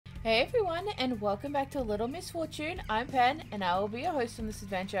Hey everyone, and welcome back to Little Misfortune. I'm Pen, and I will be your host on this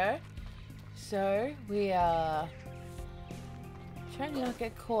adventure. So, we are trying to not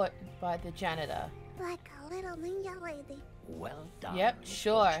get caught by the janitor. Like a little ninja lady. Well done. Yep,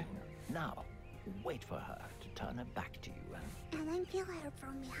 sure. Misfortune. Now, wait for her to turn her back to you And then kill her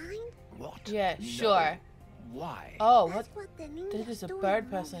from behind? What? Yeah, No. sure. Why? Oh, That's what the ninjas This is a do in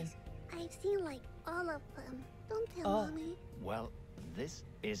bird movies. person. I've seen like all of them. Don't tell Oh. mommy. Well, this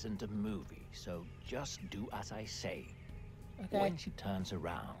isn't a movie, so just do as I say. Okay. When she turns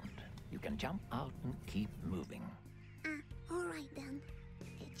around, you can jump out and keep moving. Alright then.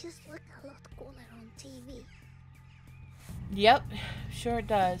 It just looked a lot cooler on TV. Yep, sure it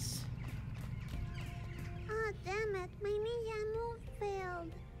does. Ah, damn it. My ninja move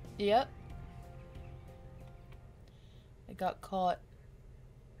failed. Yep. I got caught.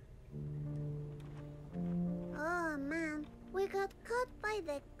 Oh man. We got caught by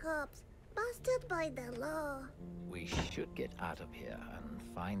the cops. Busted by the law. We should get out of here and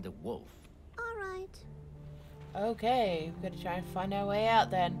find the wolf. Alright. Okay, we've got to try and find our way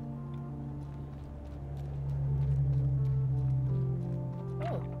out then.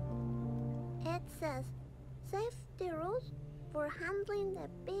 Oh, It says, safety rules for handling the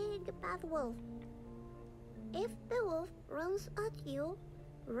big bad wolf. If the wolf runs at you,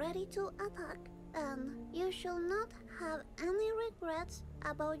 ready to attack, you shall not have any regrets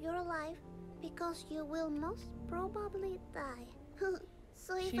about your life because you will most probably die.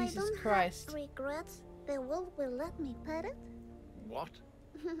 So if I Jesus don't Christ. have regrets, the wolf will let me pet it? What?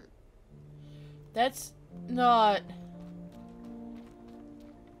 that's not...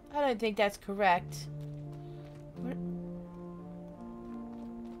 I don't think that's correct. What?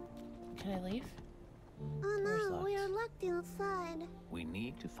 Can I leave? Oh Door's no, locked. we are locked inside. We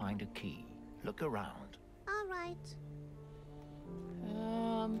need to find a key. Look around. Alright.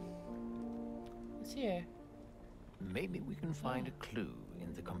 What's here? Maybe we can find a clue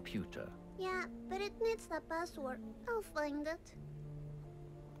in the computer. Yeah, but it needs a password. I'll find it.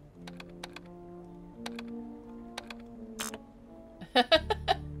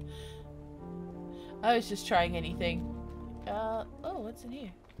 I was just trying anything. Oh, what's in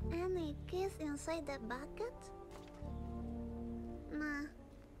here? Any keys inside the bucket? Nah,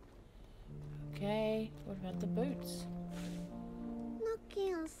 Okay, what about the boots? no key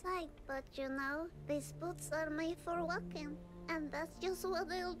inside, but you know, these boots are made for walking. And that's just what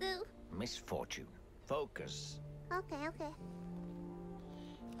they'll do. Misfortune. Focus. Okay, okay.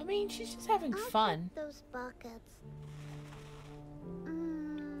 I mean, she's just having I'll fun. check those buckets.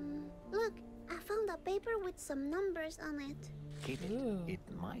 Look, I found a paper with some numbers on it. Keep it. Ooh. It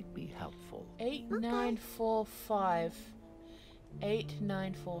might be helpful. 8945.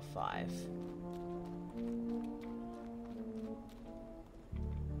 8945.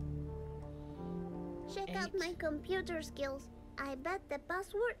 Check out my computer skills. I bet the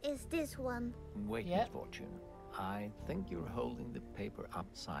password is this one. Wait, Yep. Misfortune. I think you're holding the paper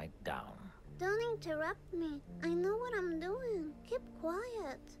upside down. Don't interrupt me. I know what I'm doing. Keep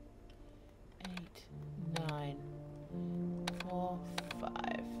quiet.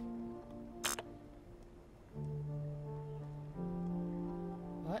 8945.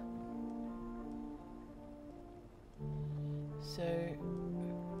 What? So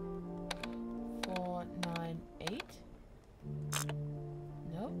 498?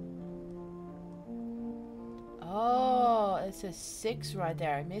 Nope. Oh, it says 6 right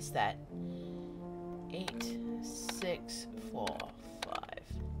there. I missed that. 8645.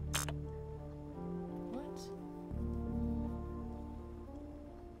 What?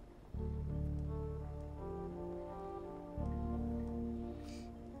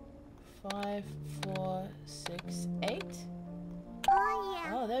 Five, 4, 6, 8. Oh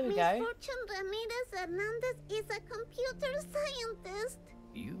yeah. Oh, there we go. Misfortune Ramirez Hernandez is a computer scientist.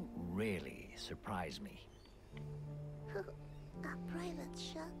 You really surprise me. A private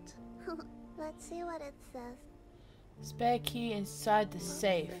shot. Let's see what it says. Spare key inside the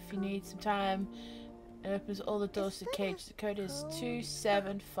safe. If you need some time, it opens all the doors to the cage. The code is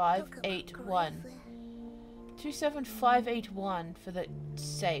 27581. 27581 for the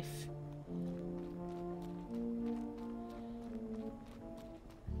safe.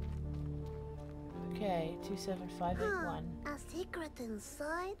 Okay, 27581. A secret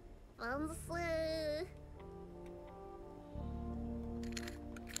inside? Fancy.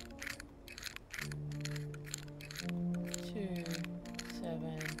 Two,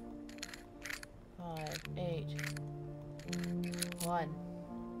 7, 5, 8, 1.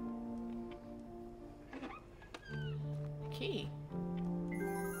 Key.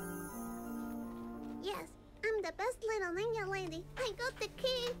 Yes, I'm the best little ninja lady. I got the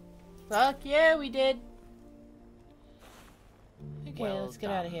key. Fuck yeah, we did. Okay, Well let's get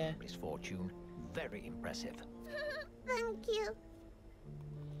out of done, here. Misfortune. Very impressive. Thank you.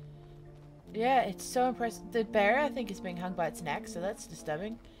 Yeah, it's so impressive. The bear, I think, is being hung by its neck, so that's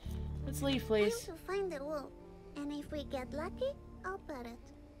disturbing. Let's leave, please. Time to find the wolf. And if we get lucky, I'll pet it.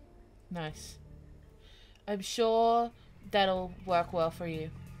 Nice. I'm sure that'll work well for you.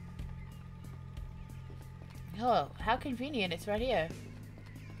 Oh, how convenient. It's right here.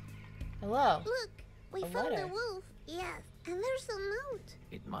 Hello. Look, we A found the letter. wolf. Yes, and there's a note.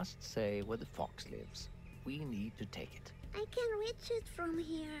 It must say where the fox lives. We need to take it. I can reach it from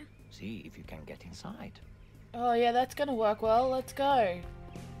here. See if you can get inside. Oh, yeah, that's gonna work well. Let's go.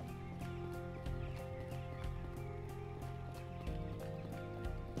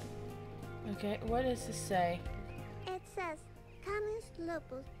 Okay, what does this say? It says Canis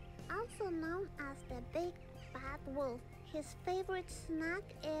lupus, also known as the big bad wolf. His favorite snack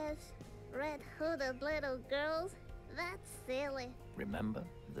is red hooded little girls. That's silly. Remember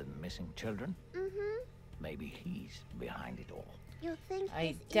the missing children? Mm-hmm. Maybe he's behind it all. You think I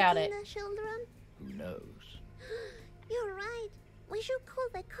he's doubt eating it. the children? Who knows? You're right. We should call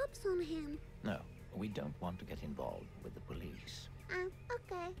the cops on him. No, we don't want to get involved with the police.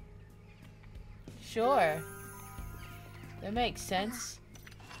 Okay. Sure. That makes sense.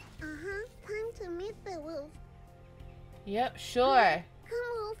 Uh-huh. Time to meet the wolf. Yep, sure.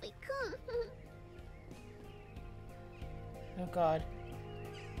 Come, Wolfie, come. Oh god.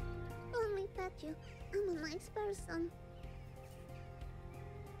 Let me pet you. I'm a nice person.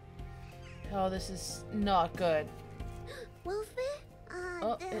 Oh, this is not good. Wolfie?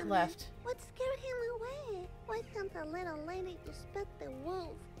 Oh, damn it left. What scared him away? Why can't the little lady just pet the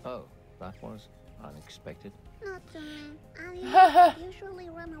wolf? Oh, that was unexpected. Not to me. Animals usually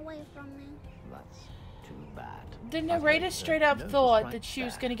run away from me. That's too bad. The But narrator there's a straight up notice thought right that she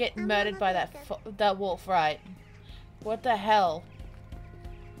was there. gonna get I'm murdered by gonna that take that wolf, right? What the hell?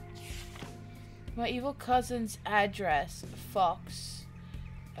 My evil cousin's address, Fox.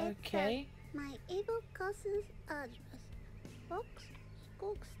 Okay. My evil cousin's address. Fox,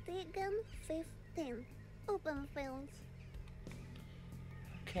 Skogsstigen 15. Open fields.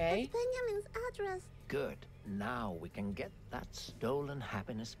 Okay. That's Benjamin's address. Good. Now we can get that stolen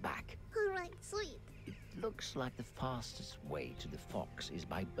happiness back. Alright, sweet. It looks like the fastest way to the fox is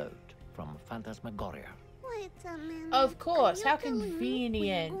by boat from Phantasmagoria. Wait a minute. Of course, Are you how telling me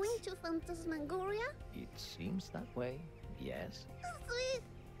convenient. We're going to Phantasmagoria? It seems that way, yes. Sweet.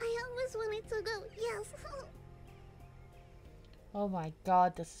 I always wanted to go. Yes. Oh my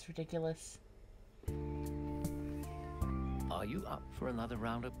god, this is ridiculous. Are you up for another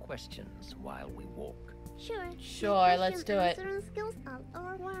round of questions while we walk? Sure. Sure, My let's question do it. answering skills are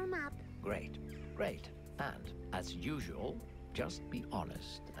all warm up. Great, great. And, as usual, just be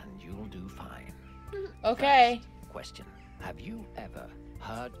honest and you'll do fine. Okay. First question. Have you ever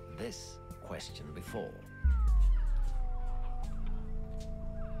heard this question before?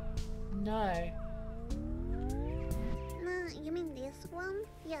 No. No, you mean this one?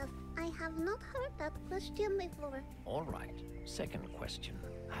 Yes, I have not heard that question before. All right. Second question.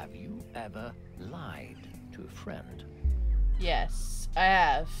 Have you ever lied to a friend? Yes, I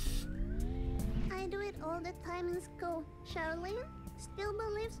have. I do it all the time in school. Charlene still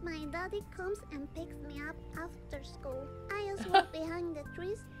believes my daddy comes and picks me up after school. I just walk behind the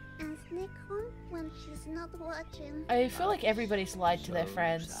trees and sneak home when she's not watching. I feel like everybody's lied to their So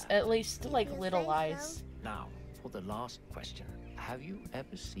friends. sad. At least, If like, you little say lies. Now, for the last question. Have you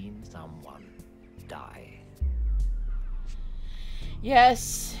ever seen someone die?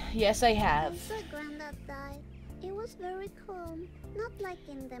 Yes. Yes, I I have. saw Granddad die. It was very calm. Not like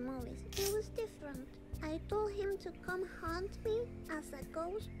in the movies. It was different. I told him to come haunt me as a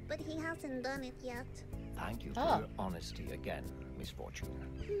ghost, but he hasn't done it yet. Thank you for Oh. your honesty again, Misfortune.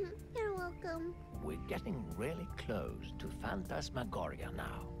 You're welcome. We're getting really close to Phantasmagoria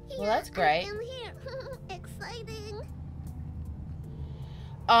now. Well, that's great. I'm here. Exciting.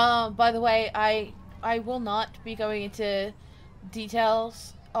 By the way, I will not be going into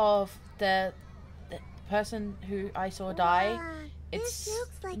details of the person who I saw die. Wow, It's this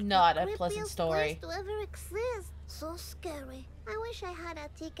looks like not the a pleasant creepiest story. place to ever exist. So scary. I wish I had a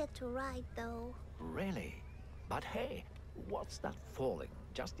ticket to ride though. Really? But hey, what's that falling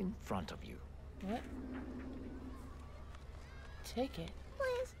just in front of you? What? Take it.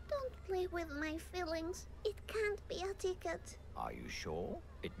 Please don't play with my feelings. It can't be a ticket. Are you sure?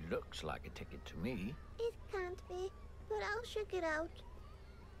 It looks like a ticket to me. It can't be, but I'll check it out.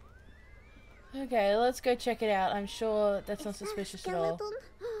 Okay, let's go check it out. I'm sure that's not It's a suspicious at all. skeleton.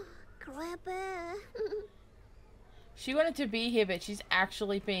 Creepy. She wanted to be here, but she's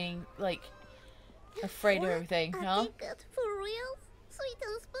actually being, like, afraid of everything, A huh? ticket for real? Sweet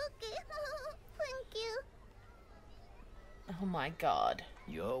and spooky. Thank you. Oh my god.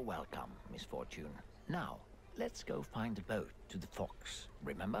 You're welcome, Misfortune. Now, let's go find the boat to the Fox,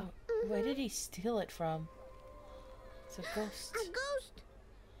 remember? Where did he steal it from? It's a ghost. A ghost?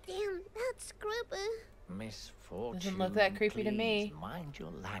 Damn, that's creepy. Misfortune, Doesn't look that creepy to me. please mind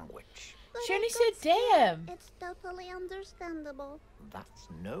your language. But She I only got said scared. damn. It's totally understandable. That's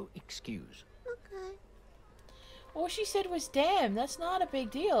no excuse. Okay. All she said was damn. That's not a big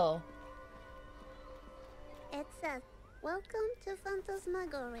deal. It says, welcome to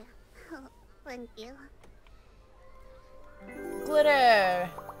Phantasmagoria. Oh, thank you. Glitter.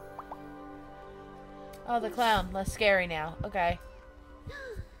 Oh, the clown. Less scary now. Okay.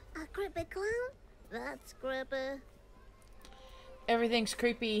 A creepy clown? That's creepy. Everything's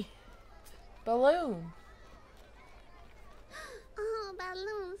creepy. Balloon. Oh,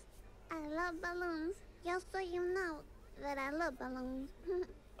 balloons. I love balloons. Just so you know that I love balloons.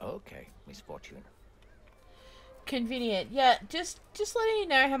 Okay, Misfortune. Convenient. Yeah, just letting you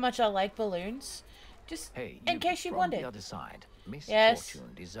know how much I like balloons. Just Hey, in case you from wondered. the other side, Yes.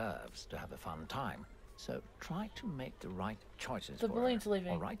 Misfortune deserves to have a fun time. So try to make the right choices The for balloon's her,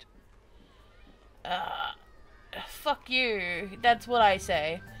 leaving. all right? Fuck you. That's what I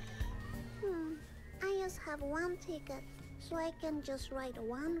say. I just have one ticket, so I can just ride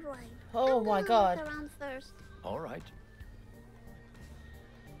one ride. Oh I'm my gonna god. look around first. All right.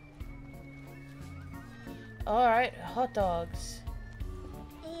 Alright, hot dogs.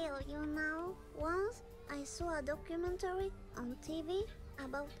 Ew, you know, once I saw a documentary on TV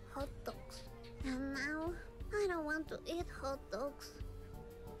about hot dogs. And now, I don't want to eat hot dogs.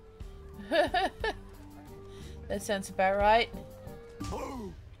 That sounds about right.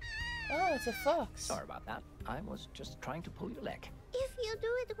 Oh, it's a fox. Sorry about that. I was just trying to pull your leg. If you do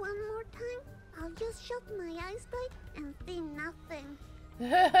it one more time, I'll just shut my eyes tight and see nothing.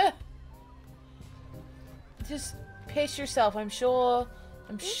 Just pace yourself. I'm sure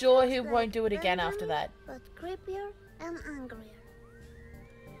This he looks won't like do it again after Benjamin, that. But creepier and angrier.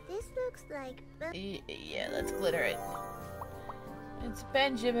 This looks like Yeah, let's glitter it. It's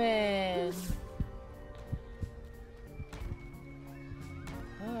Benjamin.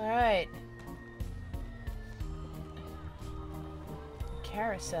 Alright.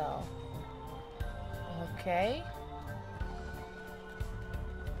 Carousel. Okay.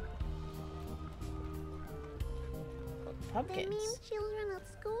 The mean Pumpkins. children at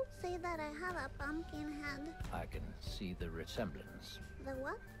school say that I have a pumpkin head. I can see the resemblance. The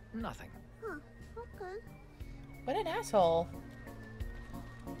what? Nothing. Huh, okay. What an asshole.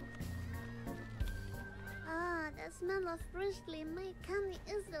 Ah, the smell of freshly made candy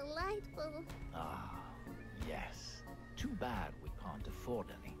is delightful. Ah, yes. Too bad we can't afford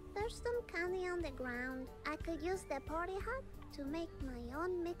any. There's some candy on the ground. I could use the party hat to make my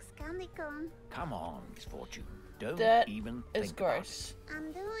own mixed candy cone. Come on, Misfortune. Don't That even is think about gross.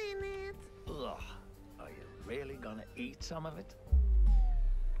 I'm doing it. it. Ugh. Are you really gonna eat some of it?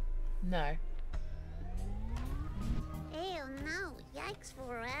 No. Ew, no. Yikes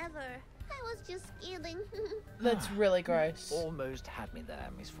forever. I was just kidding. That's really gross. Almost had me there,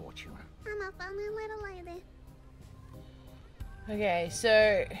 Misfortune. I'm a funny little lady. Okay,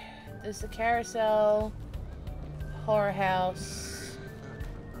 so there's the carousel, horror house.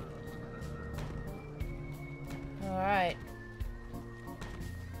 Alright.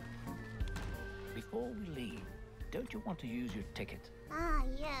 Before we leave, don't you want to use your ticket? Ah,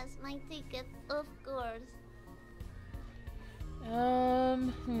 yes, my ticket, of course.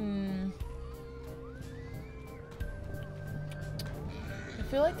 I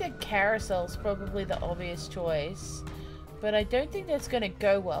feel like the carousel's probably the obvious choice, but I don't think that's gonna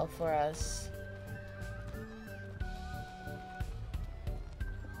go well for us.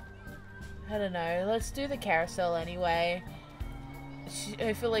 I don't know. Let's do the carousel anyway.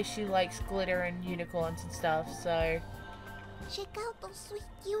 I feel like she likes glitter and unicorns and stuff, so... Check out those sweet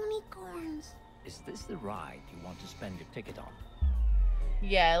unicorns. Is this the ride you want to spend your ticket on?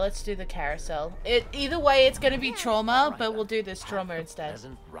 Yeah, let's do the carousel. Either way, it's gonna be trauma, All right, but then. we'll do this Have trauma a instead.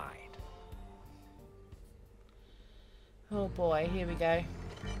 Pleasant ride. Oh boy, here we go.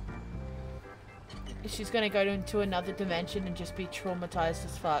 She's gonna go into another dimension and just be traumatized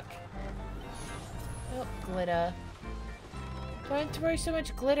as fuck. Oh, glitter. Don't throw so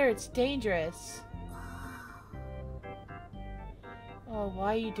much glitter, it's dangerous. Oh,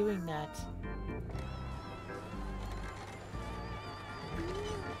 why are you doing that?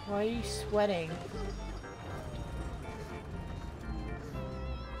 Why are you sweating?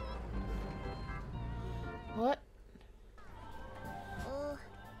 What?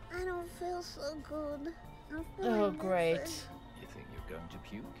 feels so good. I'm Oh, feeling great. better. You think you're going to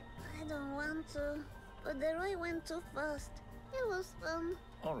puke? I don't want to, but the ride went too fast. It was fun.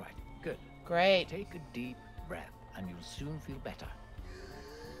 All right, good. Great. Take a deep breath and you'll soon feel better.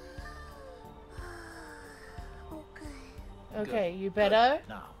 Okay. Okay, you better?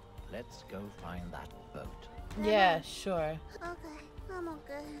 Now, let's go find that boat. Yeah, sure. Okay, I'm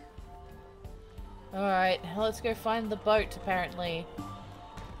okay. Alright, let's go find the boat, apparently.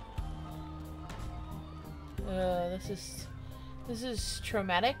 This is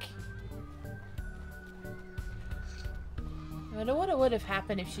traumatic. I wonder what would have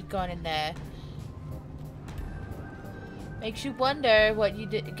happened if she'd gone in there. Makes you wonder what you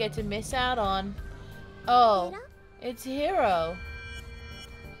get to miss out on. Oh, Hero? it's Hero.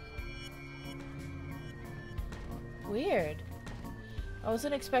 Weird. I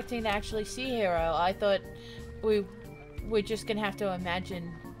wasn't expecting to actually see Hero. I thought we're just gonna have to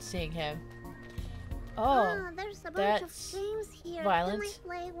imagine seeing him. Oh, There's a bunch of that's games here. violent. Can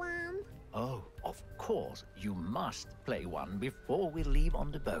I play one? Oh, of course. You must play one before we leave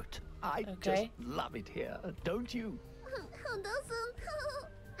on the boat. I Okay. just love it here, don't you? Who doesn't?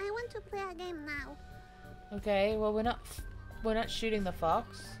 I want to play a game now. okay. Well, we're not shooting the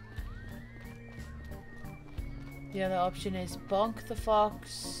fox. The other option is bonk the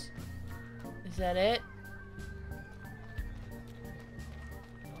fox. Is that it?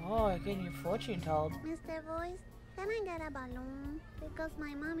 Oh, you're getting your fortune told. Mr. Voice, can I get a balloon? Because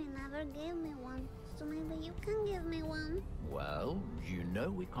my mommy never gave me one. So maybe you can give me one. Well, you know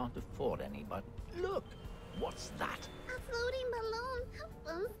we can't afford any, but look! What's that? A floating balloon.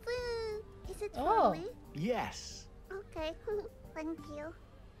 Fancy. Is it Oh. for me? Yes! Okay. Thank you.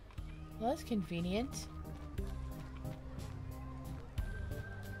 Well, that's convenient.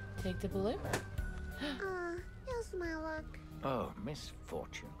 Take the balloon. Here's my luck. Oh,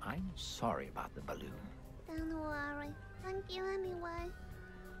 Misfortune, I'm sorry about the balloon. Don't worry. Thank you anyway.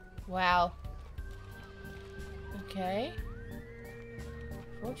 Wow. Okay.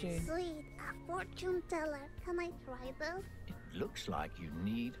 Fortune. Sweet. A fortune teller. Can I try this? It looks like you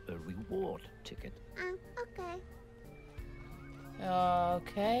need a reward ticket. Okay.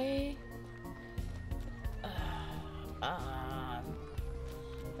 Okay.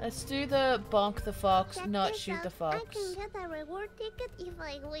 Let's do the bonk the fox, Check not this shoot out. the fox. I can get a reward ticket if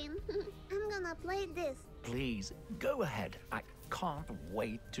I win. I'm gonna play this. Please, go ahead. I can't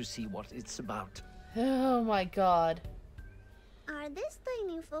wait to see what it's about. Oh my god. Are these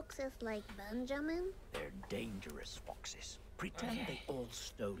tiny foxes like Benjamin? They're dangerous foxes. Pretend they all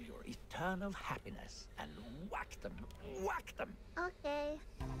stole your eternal happiness and whack them. Whack them! Okay.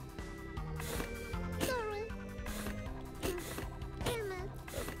 Sorry. Damn it.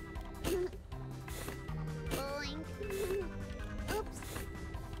 Boink. Oops.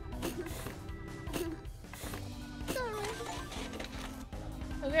 Sorry.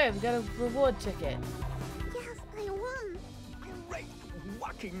 Okay, we got a reward ticket. Yes, I won. Great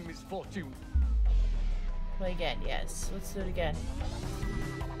whacking, Misfortune! Play again, yes. Let's do it again.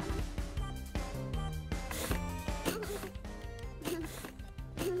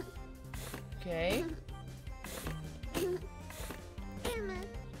 Okay. Damn it.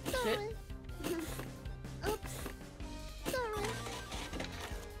 Shit. Sorry. Oops. Sorry.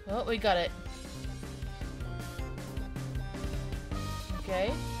 Oh, we got it.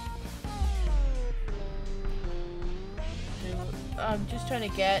 Okay. I'm just trying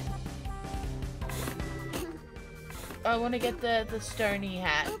to get... I want to get the stony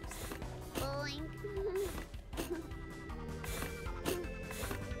hat. Oops. Boink.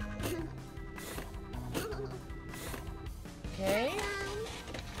 Okay.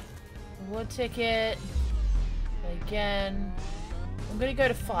 Reward ticket. Again. I'm gonna go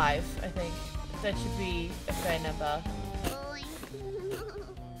to 5, I think. That should be a fair number.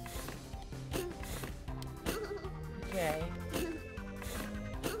 Okay.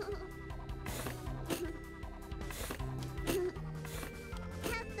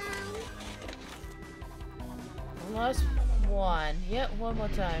 Last one. Yep, one more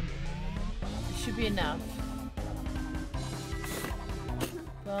time. It should be enough.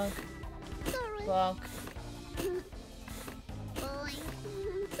 Bonk. Sorry. Bonk. Boink.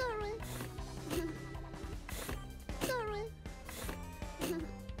 Sorry. Sorry.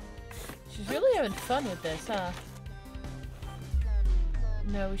 She's really having fun with this, huh?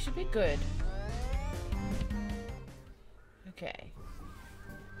 No, we should be good. Okay.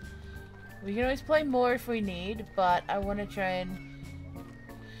 We can always play more if we need, but I want to try and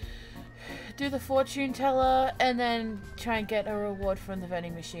do the fortune teller and then try and get a reward from the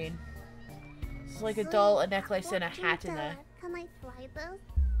vending machine. It's like a doll, a necklace, and a hat in there. Can I try this?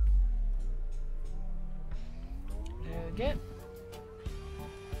 we go.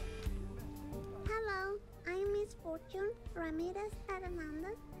 Hello, I'm Misfortune Ramirez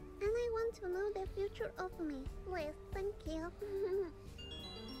Hernandez, and I want to know the future of me. Please, thank you.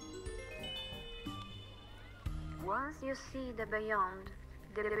 Once you see the beyond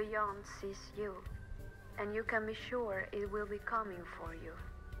sees you. And you can be sure it will be coming for you.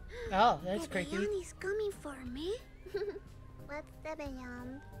 Oh, that's The creepy. beyond is coming for me? What's the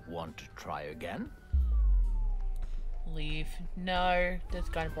beyond? Want to try again? Leave. No, that's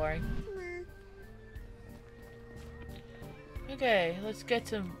kind of boring. Nah. Okay, let's get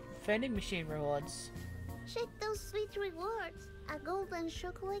some vending machine rewards. Check those sweet rewards. A golden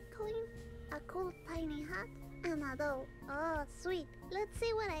chocolate coin, a cool tiny hat, and a doll. Oh, sweet. Let's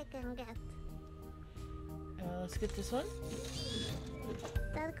see what I can get. Let's get this one.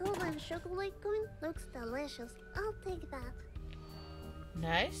 That golden chocolate coin looks delicious. I'll take that.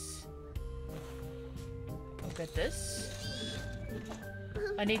 Nice. I'll get this.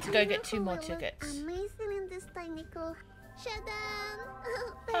 I need to go get 2 more Will look tickets. Amazing in this tiny cool. Shadan!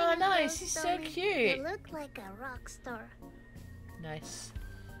 Oh, nice. He's so cute. You look like a rock star. Nice.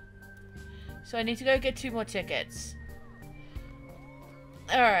 So I need to go get 2 more tickets.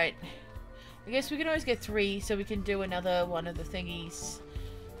 Alright. I guess we can always get 3 so we can do another one of the thingies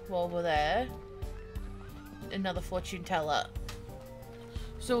while we're there. Another fortune teller.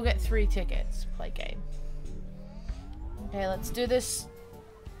 So we'll get 3 tickets. Play game. Okay, let's do this.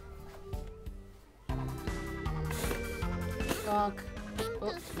 Bonk.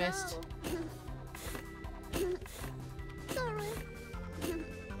 Oops, missed. Sorry.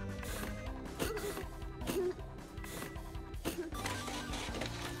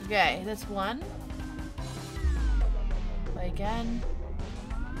 Okay, that's 1. Play again.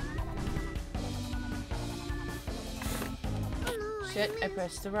 Oh no, Shit, I missed.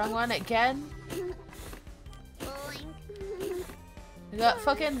 pressed the wrong one again. Boink. I got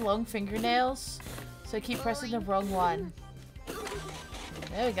fucking long fingernails, so I keep pressing the wrong one.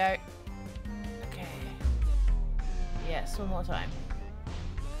 There we go. Okay. Yes, one more time.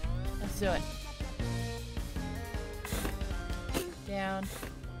 Let's do it. Down.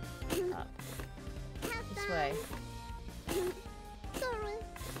 Up. This way. Sorry.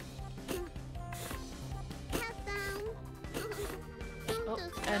 Hat down. Oh,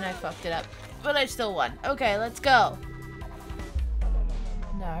 and I fucked it up. But I still won. Okay, let's go.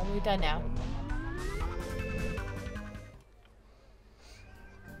 No, we're done now.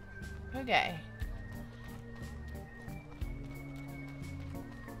 Okay.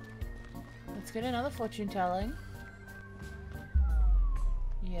 Let's get another fortune telling.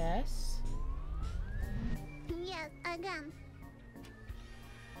 Yes. Yes, again.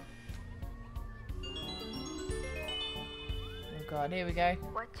 Oh god, here we go.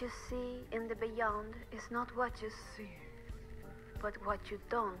 What you see in the beyond is not what you see, but what you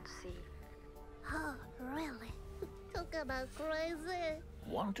don't see. Oh, really? Talk about crazy.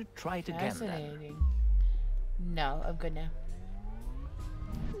 Want to try it again then? Fascinating. No, I'm good now.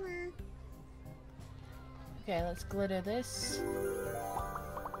 Nah. Okay, let's glitter this.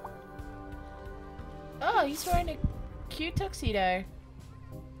 Oh, he's wearing a cute tuxedo.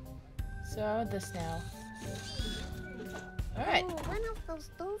 So I want this now. Alright. Oh, one of those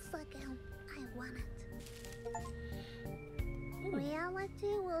dolls again. I want it. Ooh.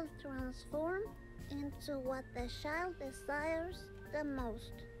 Reality will transform into what the child desires the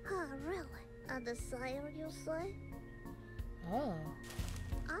most. Oh, really? A desire, you say? Oh.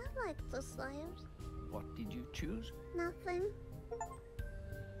 I like desires. What did you choose? Nothing.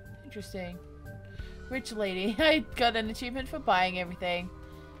 Interesting. Rich lady. I got an achievement for buying everything.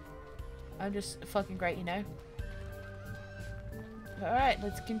 I'm just fucking great, you know? Alright,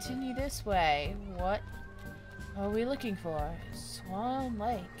 let's continue this way. What are we looking for? Swan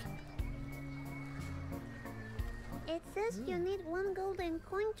Lake. It says you need 1 golden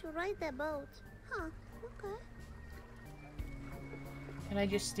coin to ride the boat. Huh, okay. Can I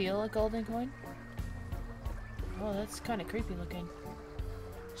just steal a golden coin? Oh, that's kind of creepy looking.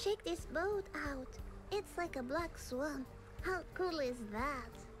 Check this boat out. It's like a black swan. How cool is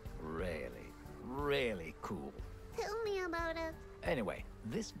that? Really, really cool. Tell me about it. Anyway,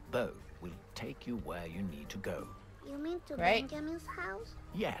 this boat will take you where you need to go. You mean to Right. Benjamin's house?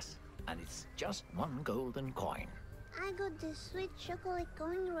 Yes, and it's just 1 golden coin. I got this sweet chocolate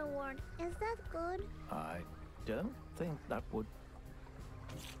coin reward. Is that good? I don't think that would...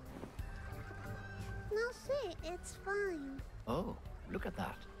 No, see, it's fine. Oh, look at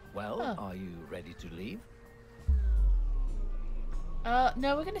that. Well, Huh. are you ready to leave?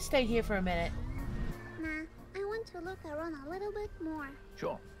 No, we're gonna stay here for a minute. Nah, I want to look around a little bit more.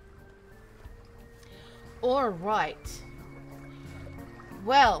 Sure. Alright.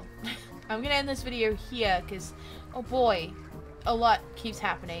 Well, I'm gonna end this video here because, oh boy, a lot keeps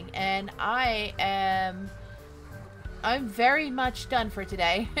happening, and I'm very much done for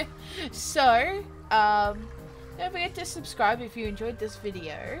today. So, don't forget to subscribe if you enjoyed this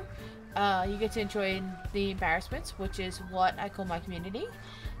video. You get to enjoy the embarrassments, which is what I call my community.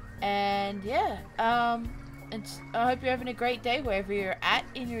 And yeah, and I hope you're having a great day wherever you're at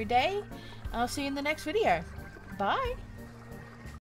in your day. I'll see you in the next video. Bye!